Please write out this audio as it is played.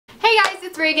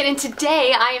it's Reagan, and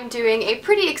today I am doing a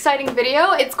pretty exciting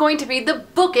video. It's going to be the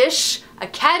Bookish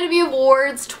Academy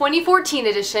Awards 2014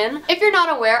 edition. If you're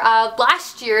not aware,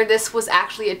 last year this was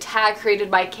actually a tag created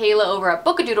by Kayla over at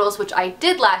Bookadoodles, which I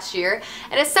did last year,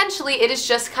 and essentially it is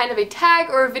just kind of a tag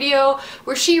or a video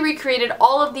where she recreated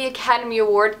all of the Academy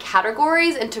Award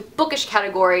categories into bookish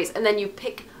categories, and then you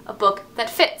pick a book that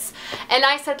fits. And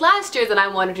I said last year that I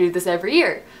want to do this every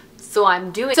year. So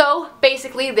I'm doing. So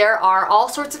basically there are all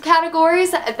sorts of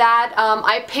categories that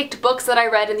I picked books that I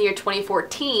read in the year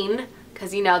 2014,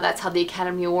 because you know that's how the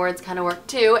Academy Awards kind of work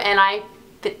too, and I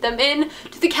fit them in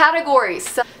to the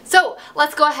categories. So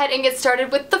let's go ahead and get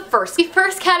started with the first. The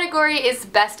first category is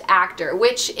Best Actor,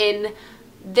 which in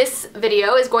this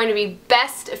video is going to be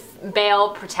Best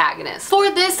Male Protagonist.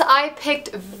 For this I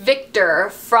picked Victor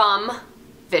from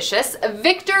Vicious.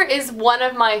 Victor is one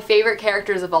of my favorite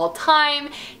characters of all time.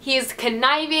 He is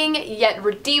conniving yet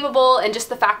redeemable, and just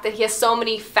the fact that he has so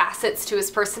many facets to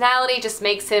his personality just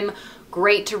makes him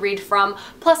great to read from.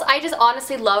 Plus, I just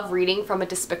honestly love reading from a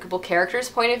despicable character's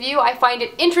point of view. I find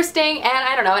it interesting, and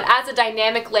I don't know, it adds a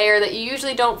dynamic layer that you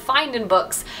usually don't find in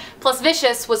books. Plus,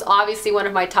 Vicious was obviously one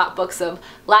of my top books of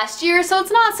last year, so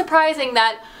it's not surprising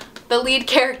that the lead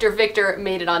character, Victor,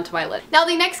 made it onto my list. Now,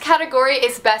 the next category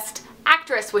is Best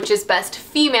Actress, which is Best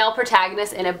Female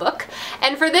Protagonist in a Book.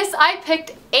 And for this I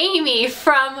picked Amy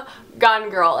from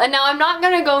Gone Girl. And now I'm not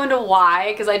going to go into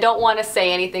why, because I don't want to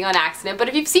say anything on accident, but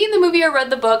if you've seen the movie or read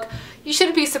the book, you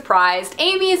shouldn't be surprised.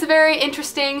 Amy is a very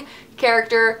interesting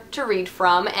character to read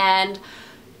from, and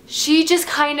she just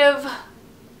kind of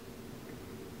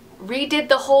redid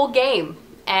the whole game.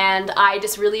 And I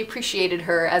just really appreciated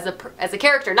her as a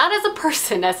character. Not as a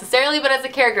person necessarily, but as a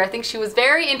character. I think she was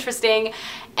very interesting,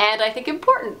 and I think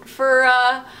important for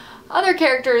other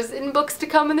characters in books to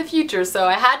come in the future. So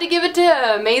I had to give it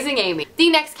to Amazing Amy. The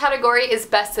next category is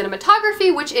Best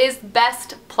Cinematography, which is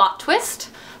Best Plot Twist.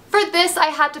 For this, I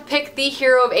had to pick The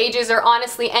Hero of Ages, or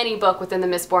honestly any book within the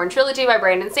Mistborn trilogy by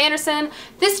Brandon Sanderson.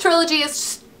 This trilogy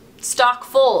is stock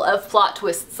full of plot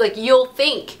twists. Like, you'll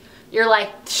think, you're like,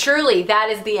 surely that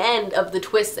is the end of the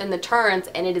twists and the turns,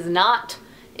 and it is not.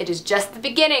 It is just the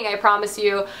beginning, I promise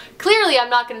you. Clearly, I'm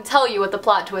not going to tell you what the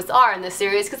plot twists are in this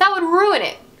series, because that would ruin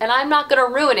it, and I'm not going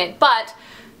to ruin it, but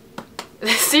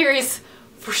this series,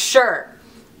 for sure,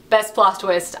 best plot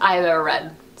twist I have ever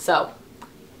read. So,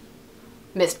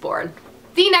 Mistborn.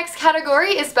 The next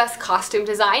category is Best Costume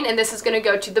Design, and this is going to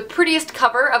go to the prettiest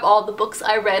cover of all the books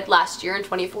I read last year in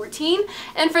 2014.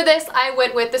 And for this, I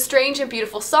went with The Strange and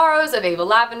Beautiful Sorrows of Ava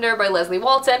Lavender by Leslie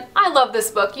Walton. I love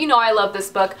this book. You know I love this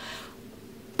book.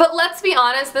 But let's be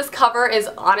honest, this cover is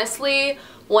honestly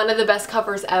one of the best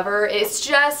covers ever. It's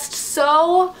just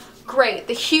so great.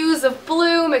 The hues of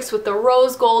blue mixed with the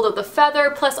rose gold of the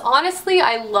feather. Plus, honestly,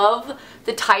 I love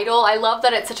the title. I love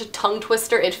that it's such a tongue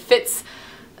twister. It fits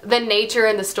the nature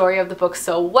and the story of the book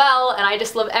so well, and I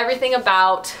just love everything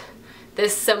about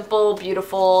this simple,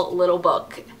 beautiful little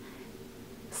book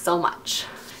so much.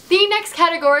 The next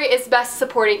category is Best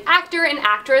Supporting Actor and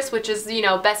Actress, which is, you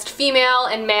know, Best Female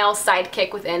and Male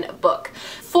Sidekick within a book.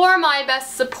 For my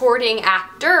Best Supporting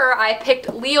Actor, I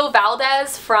picked Leo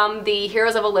Valdez from the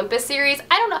Heroes of Olympus series.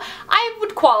 I don't know, I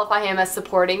would qualify him as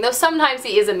supporting, though sometimes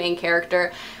he is a main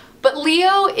character. But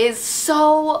Leo is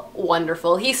so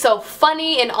wonderful. He's so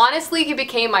funny, and honestly, he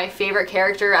became my favorite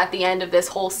character at the end of this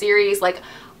whole series. Like,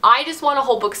 I just want a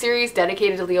whole book series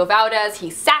dedicated to Leo Valdez.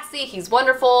 He's sassy, he's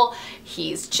wonderful,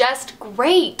 he's just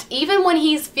great. Even when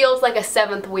he feels like a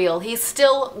seventh wheel, he's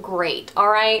still great,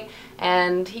 alright?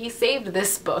 And he saved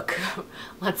this book,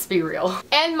 let's be real.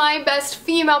 And my best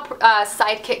female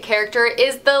sidekick character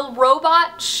is the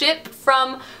robot ship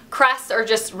from Cress, or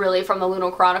just really from the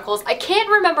Lunar Chronicles. I can't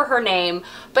remember her name,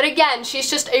 but again, she's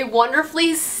just a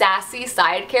wonderfully sassy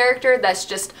side character that's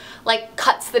just like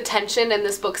cuts the tension in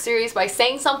this book series by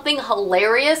saying something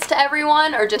hilarious to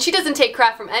everyone, or just she doesn't take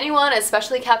crap from anyone,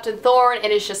 especially Captain Thorne,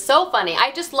 and it's just so funny.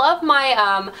 I just love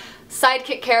my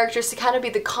sidekick characters to kind of be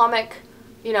the comic,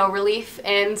 you know, relief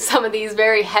in some of these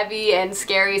very heavy and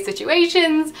scary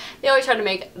situations. They always try to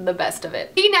make the best of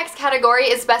it. The next category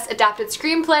is Best Adapted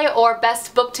Screenplay, or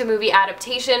Best Book to Movie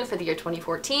Adaptation for the year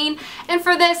 2014. And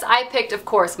for this, I picked, of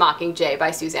course, Mockingjay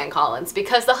by Suzanne Collins,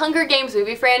 because the Hunger Games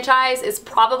movie franchise is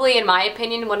probably, in my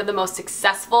opinion, one of the most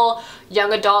successful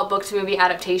young adult book to movie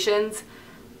adaptations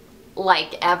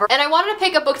like ever. And I wanted to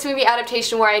pick a book to movie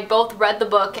adaptation where I'd both read the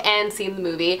book and seen the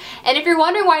movie. And if you're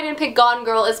wondering why I didn't pick Gone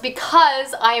Girl, it's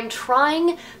because I am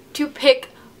trying to pick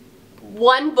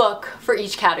one book for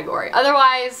each category.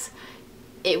 Otherwise,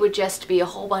 it would just be a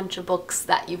whole bunch of books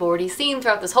that you've already seen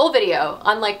throughout this whole video.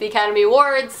 Unlike the Academy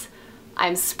Awards,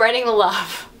 I'm spreading the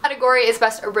love. Category is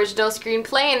Best Original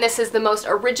Screenplay, and this is the most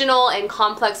original and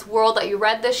complex world that you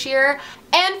read this year.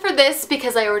 And for this,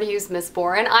 because I already used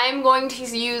Mistborn, I'm going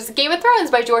to use Game of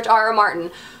Thrones by George R. R. Martin.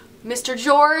 Mr.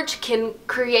 George can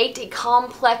create a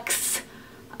complex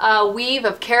weave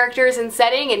of characters and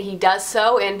setting, and he does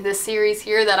so in this series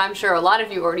here that I'm sure a lot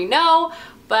of you already know,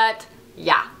 but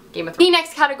yeah. Game of Thrones. The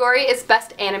next category is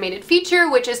Best Animated Feature,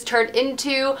 which is turned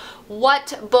into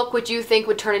what book would you think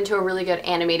would turn into a really good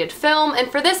animated film.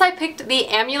 And for this I picked the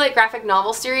Amulet graphic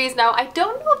novel series. Now I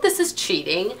don't know if this is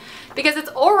cheating because it's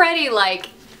already like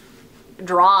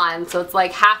drawn, so it's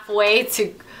like halfway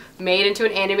to made into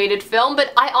an animated film,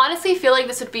 but I honestly feel like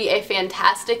this would be a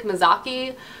fantastic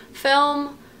Miyazaki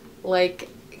film, like,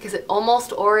 because it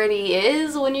almost already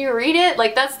is when you read it.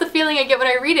 Like, that's the feeling I get when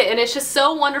I read it, and it's just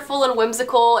so wonderful and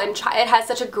whimsical, and it has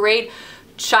such a great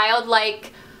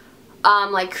childlike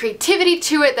like creativity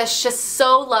to it that's just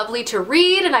so lovely to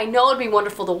read, and I know it'd be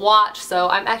wonderful to watch, so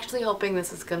I'm actually hoping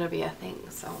this is gonna be a thing.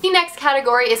 So the next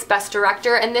category is Best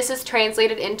Director, and this is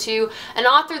translated into an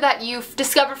author that you've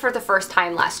discovered for the first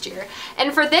time last year.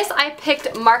 And for this I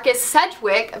picked Marcus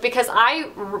Sedgwick because I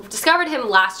discovered him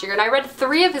last year and I read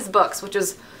 3 of his books, which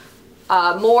is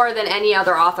more than any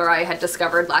other author I had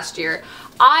discovered last year.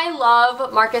 I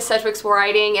love Marcus Sedgwick's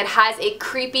writing. It has a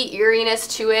creepy eeriness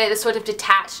to it, a sort of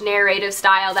detached narrative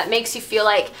style that makes you feel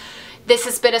like this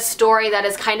has been a story that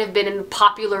has kind of been in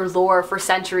popular lore for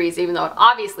centuries, even though it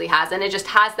obviously hasn't. It just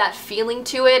has that feeling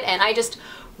to it, and I just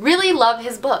really love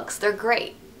his books. They're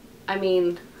great. I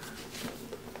mean,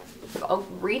 go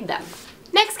read them.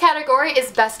 Next category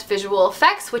is Best Visual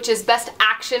Effects, which is Best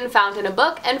Action Found in a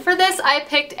Book, and for this I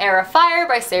picked Air of Fire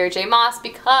by Sarah J. Maas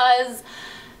because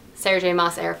Sarah J.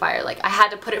 Maas Air of Fire, like, I had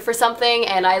to put it for something,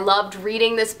 and I loved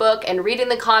reading this book and reading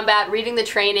the combat, reading the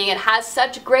training. It has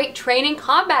such great training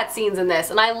combat scenes in this,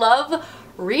 and I love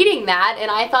reading that, and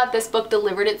I thought this book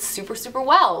delivered it super, super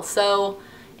well, so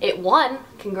it won.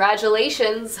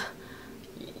 Congratulations.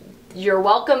 You're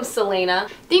welcome, Selena.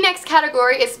 The next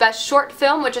category is Best Short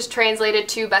Film, which is translated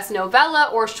to Best Novella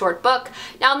or Short Book.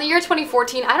 Now in the year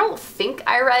 2014, I don't think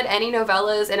I read any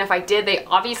novellas, and if I did, they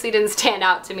obviously didn't stand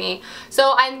out to me.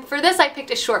 So for this I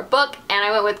picked a short book, and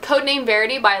I went with Codename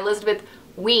Verity by Elizabeth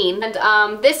Ween.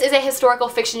 And this is a historical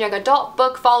fiction young adult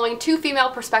book following 2 female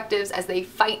perspectives as they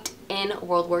fight in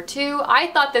World War II. I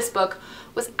thought this book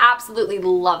was absolutely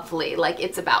lovely. Like,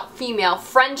 it's about female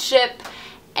friendship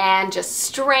and just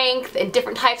strength and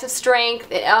different types of strength.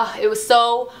 It was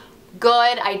so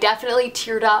good. I definitely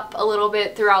teared up a little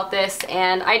bit throughout this,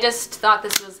 and I just thought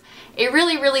this was a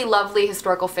really, really lovely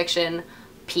historical fiction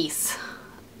piece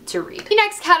to read. The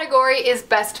next category is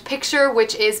Best Picture,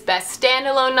 which is Best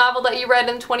Standalone Novel that you read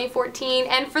in 2014,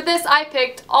 and for this I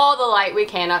picked All the Light We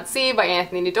Cannot See by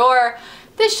Anthony Doerr.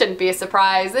 This shouldn't be a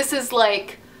surprise. This is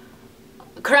like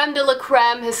creme de la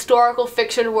creme historical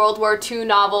fiction World War II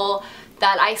novel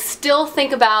that I still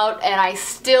think about and I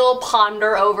still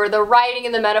ponder over. The writing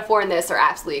and the metaphor in this are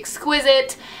absolutely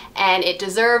exquisite, and it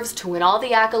deserves to win all the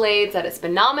accolades that it's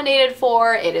been nominated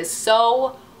for. It is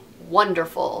so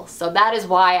wonderful. So that is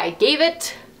why I gave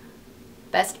it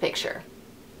Best Picture.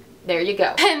 There you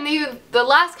go. And the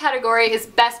last category is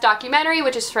Best Documentary,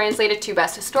 which is translated to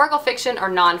Best Historical Fiction or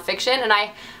Nonfiction, and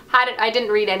I didn't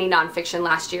read any nonfiction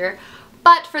last year.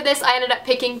 But for this, I ended up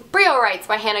picking Brio Rights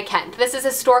by Hannah Kent. This is a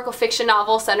historical fiction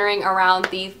novel centering around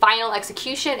the final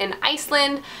execution in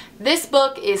Iceland. This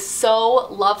book is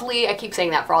so lovely. I keep saying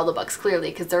that for all the books,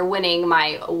 clearly, because they're winning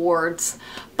my awards.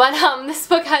 But this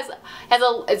book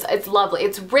it's lovely.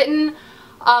 It's written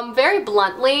very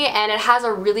bluntly, and it has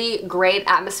a really great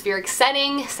atmospheric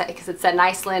setting because it's set in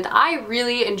Iceland. I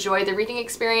really enjoyed the reading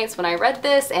experience when I read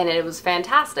this, and it was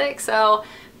fantastic. So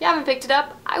if you haven't picked it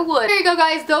up, I would. There you go,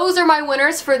 guys. Those are my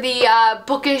winners for the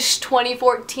Bookish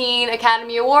 2014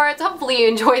 Academy Awards. Hopefully you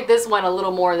enjoyed this one a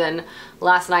little more than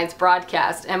last night's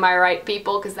broadcast. Am I right,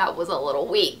 people? Because that was a little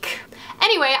weak.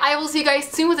 Anyway, I will see you guys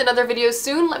soon with another video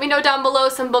soon. Let me know down below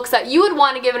some books that you would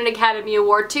want to give an Academy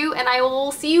Award to, and I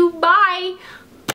will see you. Bye!